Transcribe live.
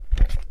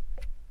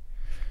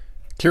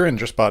Kieran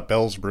just bought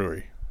Bell's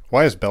Brewery.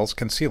 Why is Bell's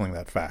concealing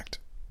that fact?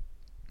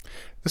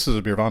 This is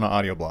a Beervana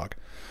audio blog.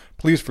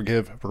 Please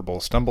forgive verbal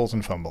stumbles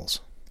and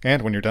fumbles.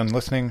 And when you're done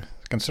listening,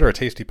 consider a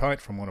tasty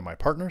pint from one of my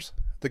partners,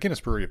 the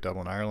Guinness Brewery of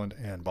Dublin, Ireland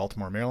and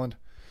Baltimore, Maryland,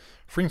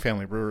 Freem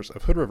Family Brewers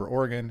of Hood River,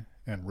 Oregon,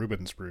 and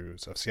Rubens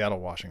Brews of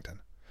Seattle, Washington.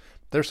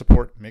 Their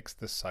support makes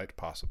this site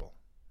possible.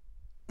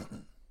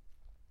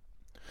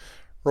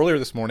 Earlier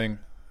this morning,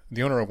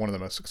 the owner of one of the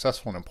most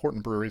successful and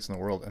important breweries in the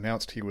world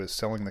announced he was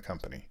selling the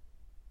company.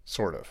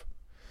 Sort of.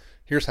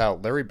 Here's how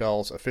Larry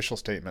Bell's official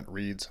statement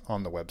reads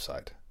on the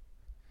website.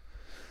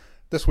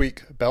 This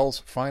week,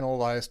 Bell's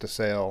finalized a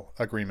sale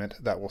agreement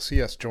that will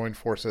see us join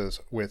forces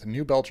with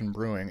New Belgium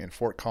Brewing in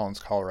Fort Collins,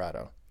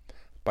 Colorado.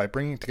 By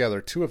bringing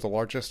together two of the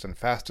largest and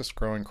fastest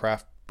growing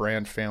craft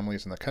brand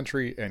families in the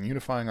country and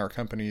unifying our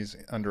companies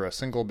under a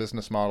single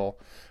business model,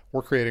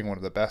 we're creating one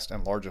of the best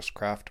and largest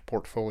craft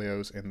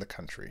portfolios in the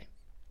country.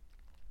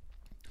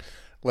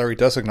 Larry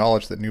does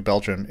acknowledge that New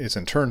Belgium is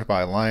in turn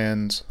by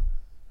Lions,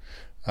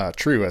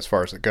 true as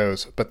far as it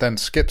goes, but then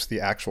skips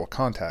the actual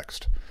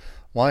context.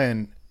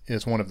 Lion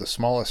is one of the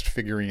smallest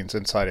figurines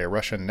inside a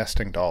Russian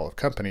nesting doll of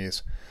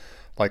companies,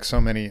 like so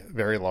many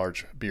very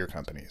large beer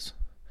companies.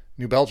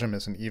 New Belgium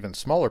is an even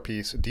smaller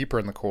piece, deeper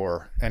in the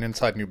core, and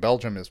inside New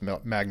Belgium is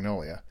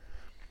Magnolia.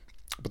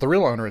 But the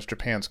real owner is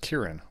Japan's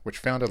Kirin, which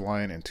founded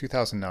Lion in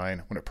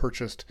 2009 when it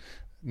purchased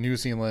New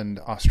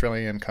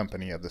Zealand-Australian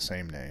company of the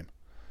same name.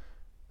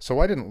 So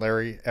why didn't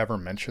Larry ever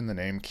mention the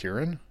name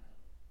Kirin?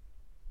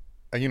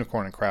 A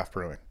unicorn in craft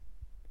brewing.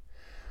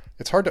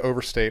 It's hard to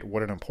overstate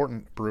what an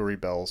important brewery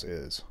Bell's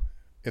is.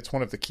 It's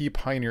one of the key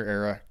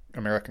pioneer-era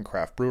American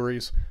craft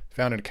breweries,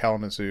 founded in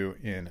Kalamazoo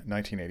in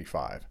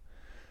 1985.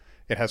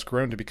 It has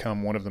grown to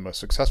become one of the most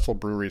successful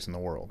breweries in the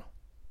world.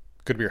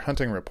 Good Beer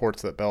Hunting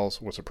reports that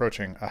Bell's was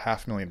approaching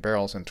 500,000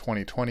 barrels in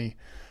 2020,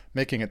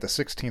 making it the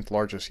 16th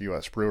largest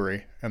U.S.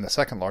 brewery and the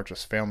second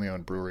largest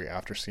family-owned brewery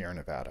after Sierra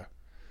Nevada.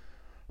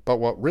 But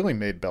what really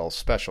made Bell's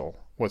special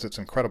was its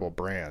incredible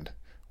brand,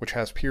 which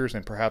has peers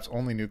in perhaps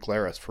only New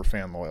Glarus for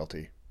fan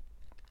loyalty.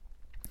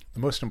 The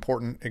most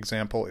important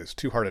example is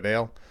Two Hearted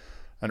Ale,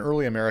 an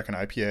early American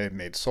IPA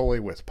made solely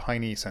with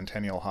piney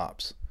Centennial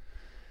hops.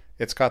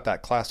 It's got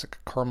that classic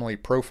caramely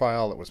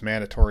profile that was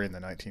mandatory in the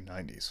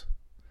 1990s.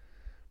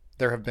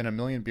 There have been a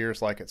million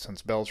beers like it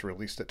since Bell's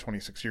released it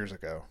 26 years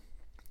ago.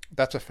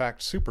 That's a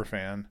fact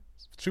superfans,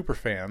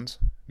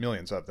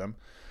 millions of them,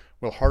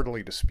 will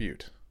heartily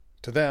dispute.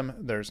 To them,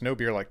 there's no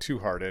beer like Two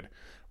Hearted,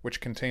 which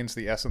contains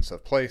the essence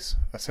of place,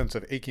 a sense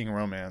of aching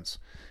romance,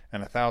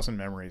 and 1,000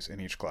 memories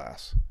in each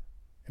glass.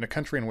 In a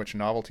country in which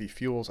novelty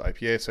fuels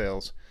IPA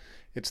sales,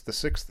 it's the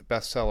 6th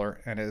bestseller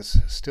and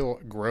is still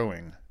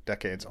growing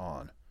decades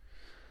on.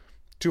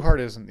 Two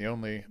Hearted isn't the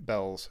only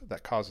Bell's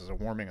that causes a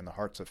warming in the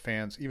hearts of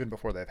fans even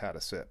before they've had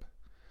a sip.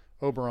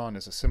 Oberon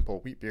is a simple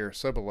wheat beer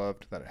so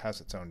beloved that it has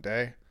its own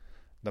day,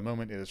 the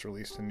moment it is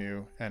released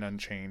anew and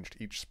unchanged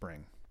each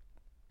spring.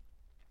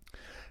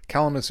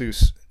 Kalamazoo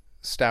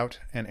Stout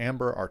and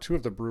Amber are two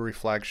of the brewery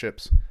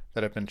flagships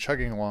that have been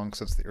chugging along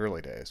since the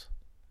early days.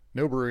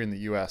 No brewery in the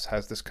U.S.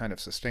 has this kind of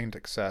sustained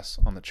success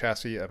on the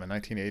chassis of a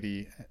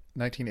 1980s,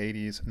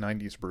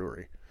 90s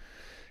brewery.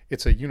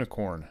 It's a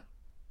unicorn.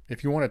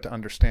 If you wanted to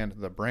understand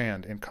the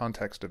brand in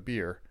context of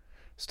beer,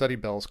 study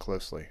Bell's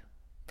closely.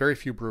 Very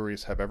few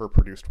breweries have ever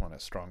produced one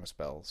as strong as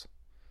Bell's.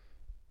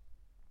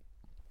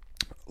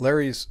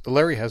 Larry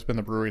has been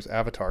the brewery's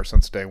avatar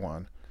since day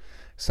one.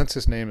 Since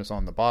his name is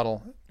on the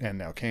bottle, and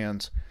now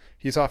cans,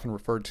 he's often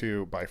referred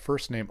to by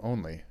first name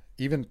only,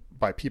 even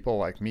by people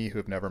like me who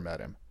have never met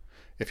him.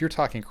 If you're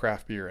talking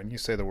craft beer and you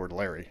say the word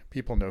Larry,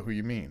 people know who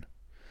you mean.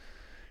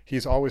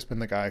 He's always been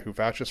the guy who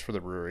vouches for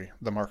the brewery,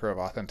 the marker of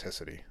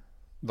authenticity.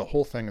 The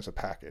whole thing is a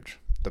package.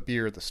 The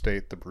beer, the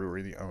state, the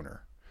brewery, the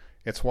owner.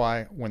 It's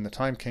why, when the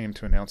time came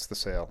to announce the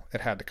sale,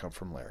 it had to come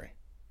from Larry.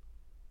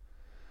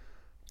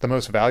 The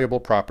most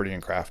valuable property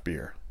in craft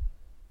beer.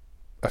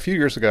 A few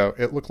years ago,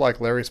 it looked like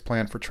Larry's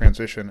plan for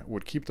transition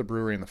would keep the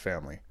brewery in the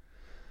family.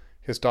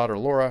 His daughter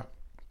Laura,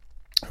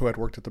 who had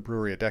worked at the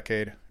brewery a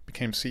decade,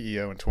 became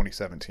CEO in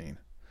 2017.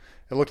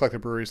 It looked like the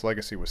brewery's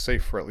legacy was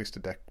safe for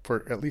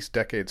at least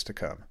decades to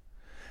come.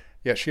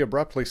 Yet she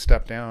abruptly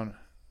stepped down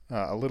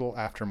a little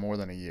after more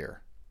than a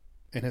year.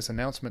 In his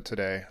announcement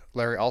today,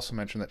 Larry also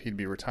mentioned that he'd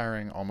be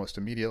retiring almost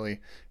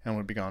immediately and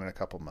would be gone in a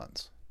couple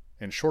months.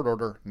 In short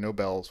order, no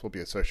Bell's will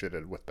be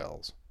associated with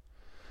Bell's.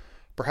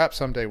 Perhaps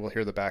someday we'll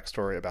hear the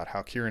backstory about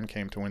how Kirin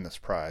came to win this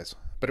prize,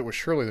 but it was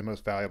surely the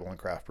most valuable in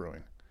craft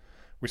brewing.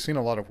 We've seen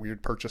a lot of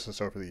weird purchases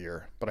over the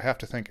year, but I have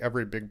to think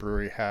every big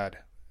brewery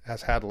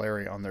has had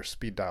Larry on their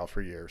speed dial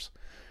for years.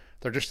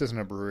 There just isn't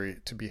a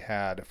brewery to be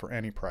had for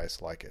any price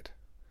like it.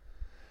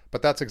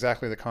 But that's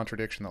exactly the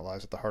contradiction that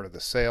lies at the heart of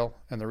this sale,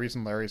 and the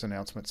reason Larry's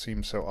announcement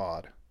seems so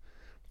odd.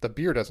 The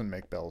beer doesn't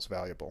make Bell's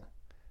valuable.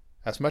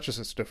 As much as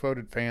its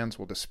devoted fans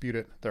will dispute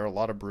it, there are a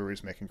lot of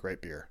breweries making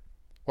great beer.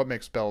 What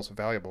makes Bell's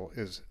valuable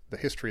is the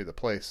history of the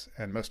place,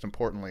 and most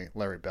importantly,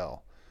 Larry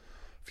Bell.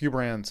 Few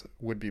brands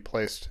would be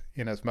placed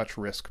in as much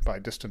risk by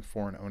distant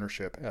foreign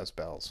ownership as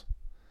Bell's.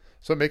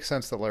 So it makes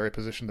sense that Larry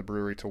positioned the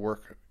brewery to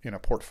work in a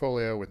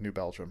portfolio with New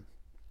Belgium.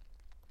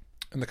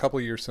 In the couple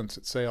of years since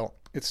its sale,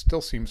 it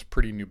still seems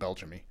pretty New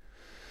Belgium-y.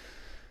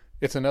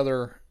 It's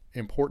another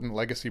important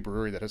legacy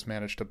brewery that has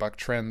managed to buck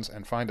trends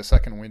and find a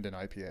second wind in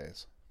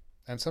IPAs.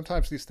 And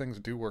sometimes these things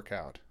do work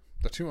out.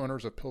 The two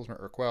owners of Pilsner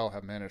Urquell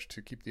have managed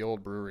to keep the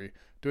old brewery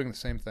doing the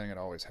same thing it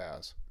always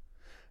has.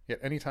 Yet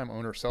anytime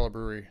owners sell a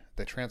brewery,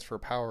 they transfer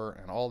power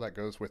and all that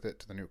goes with it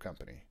to the new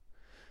company.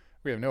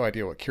 We have no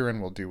idea what Kirin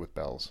will do with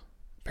Bell's.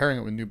 Pairing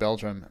it with New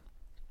Belgium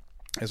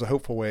is a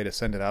hopeful way to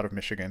send it out of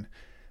Michigan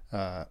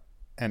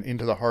and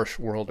into the harsh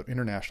world of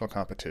international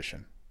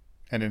competition.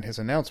 And in his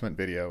announcement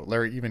video,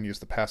 Larry even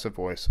used the passive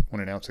voice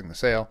when announcing the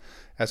sale,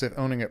 as if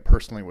owning it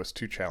personally was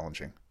too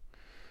challenging.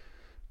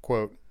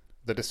 Quote,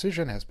 "The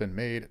decision has been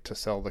made to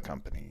sell the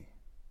company."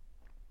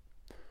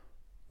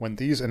 When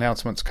these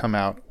announcements come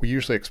out, we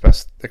usually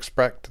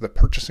expect the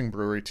purchasing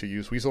brewery to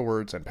use weasel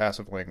words and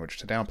passive language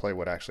to downplay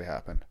what actually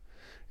happened.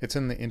 It's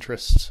in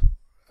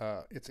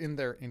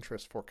their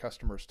interest for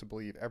customers to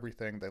believe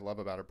everything they love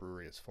about a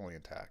brewery is fully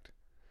intact.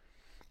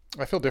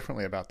 I feel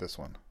differently about this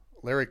one.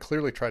 Larry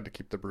clearly tried to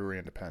keep the brewery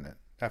independent.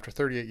 After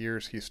 38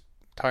 years, he's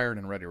tired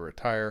and ready to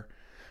retire,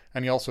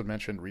 and he also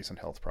mentioned recent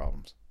health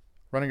problems.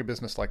 Running a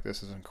business like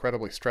this is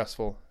incredibly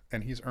stressful,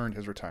 and he's earned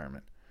his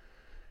retirement.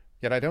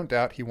 Yet I don't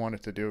doubt he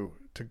wanted it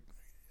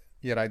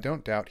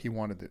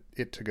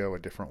to go a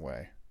different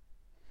way.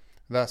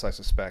 Thus, I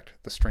suspect,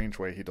 the strange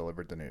way he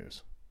delivered the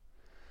news.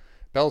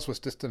 Bell's was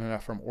distant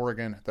enough from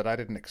Oregon that I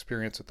didn't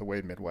experience it the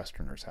way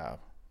Midwesterners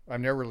have.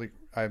 I've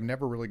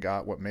never really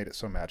got what made it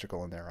so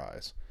magical in their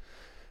eyes.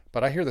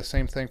 But I hear the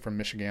same thing from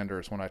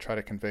Michiganders when I try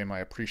to convey my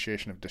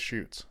appreciation of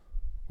Deschutes.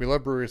 We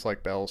love breweries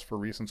like Bell's for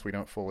reasons we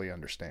don't fully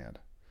understand.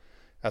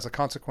 As a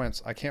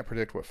consequence, I can't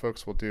predict what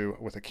folks will do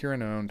with a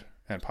Kirin-owned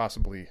and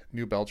possibly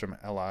New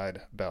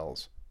Belgium-allied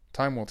Bell's.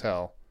 Time will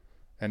tell,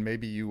 and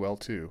maybe you will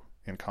too,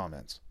 in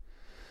comments.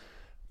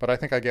 But I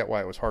think I get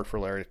why it was hard for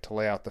Larry to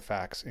lay out the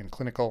facts in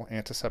clinical,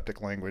 antiseptic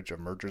language of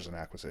mergers and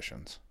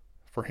acquisitions.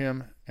 For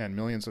him and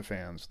millions of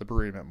fans, the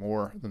brewery meant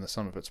more than the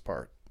sum of its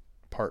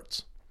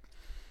parts.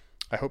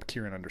 I hope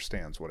Kirin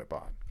understands what it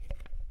bought.